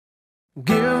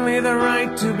Give me the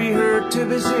right to be heard, to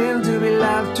be seen, to be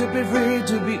loved, to be free,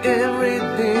 to be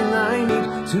everything I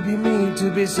need, to be me,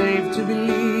 to be safe, to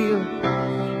believe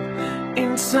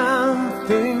in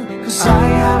something. 'Cause I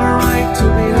have a right to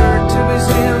be heard, to be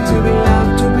seen, to be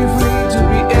loved, to be free, to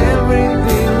be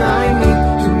everything I need,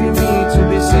 to be me, to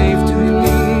be safe, to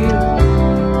believe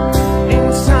in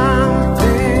something.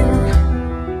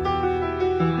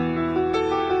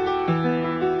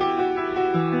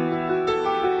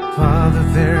 Father,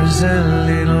 there's a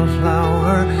little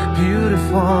flower,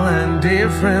 beautiful and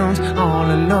different, all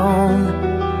alone,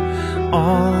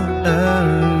 all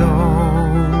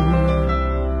alone.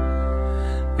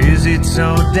 Is it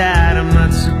so that I'm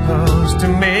not supposed to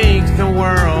make the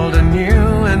world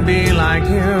anew and be like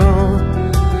you?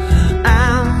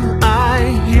 Am I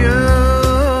you?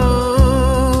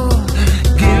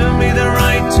 Give me the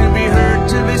right to be heard,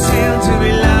 to be seen, to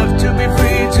be loved, to be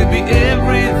free, to be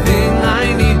everything I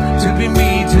need, to be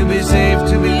me, to be safe,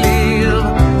 to believe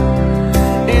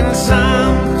in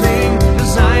something.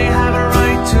 'Cause I have a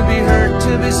right to be heard,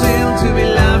 to be seen, to be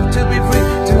loved, to be free,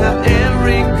 to have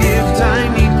every gift I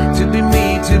need, to be me,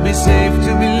 to be safe,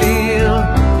 to believe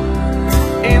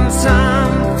in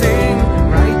something.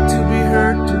 Right to be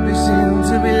heard, to be seen,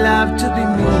 to be loved, to be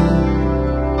me.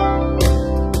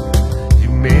 You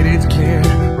made it clear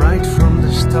right from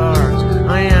the start,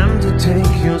 I am to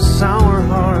take your sour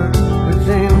heart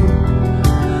within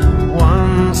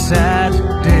one sad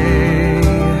day.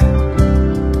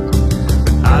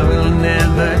 But I will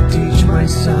never teach my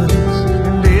sons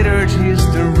in liturgy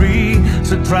history,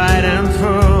 so tried and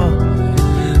full,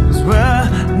 'cause we're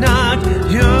not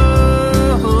you.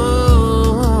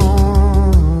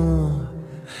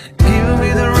 Give me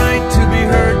the right to be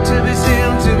heard, to be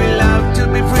seen, to be loved, to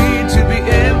be free, to be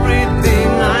everything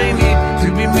I need, to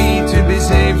be me, to be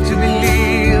safe, to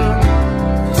believe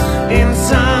in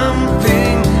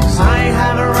something. 'Cause I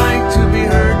have a right to be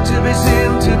heard, to be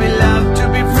seen, to be loved, to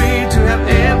be free, to have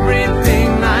everything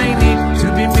I need, to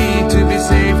be me, to be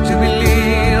safe, to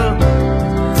believe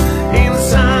in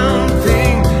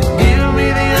something. Give me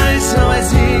the eyes so I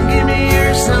see, give me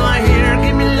ears so I hear,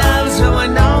 give me love so I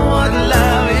know what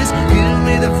love is. Give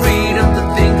me the freedom to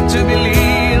think, to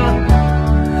believe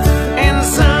in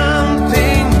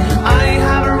something. I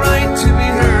have a right to be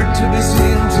heard, to be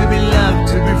seen, to be loved,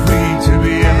 to be free, to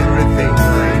be everything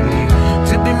I need,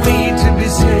 to be me, to be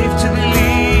safe, to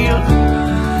believe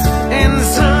in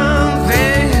something.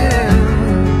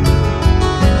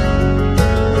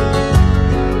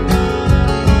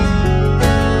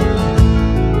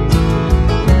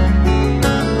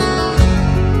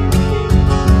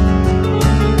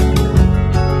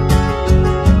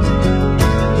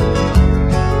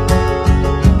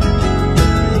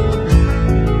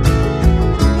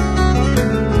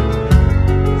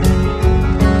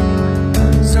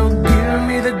 So give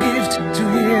me the gift to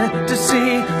hear, to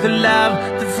see, the love,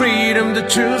 the freedom, the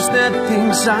truth, the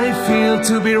things I feel,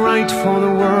 to be right for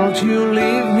the world you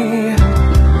leave me.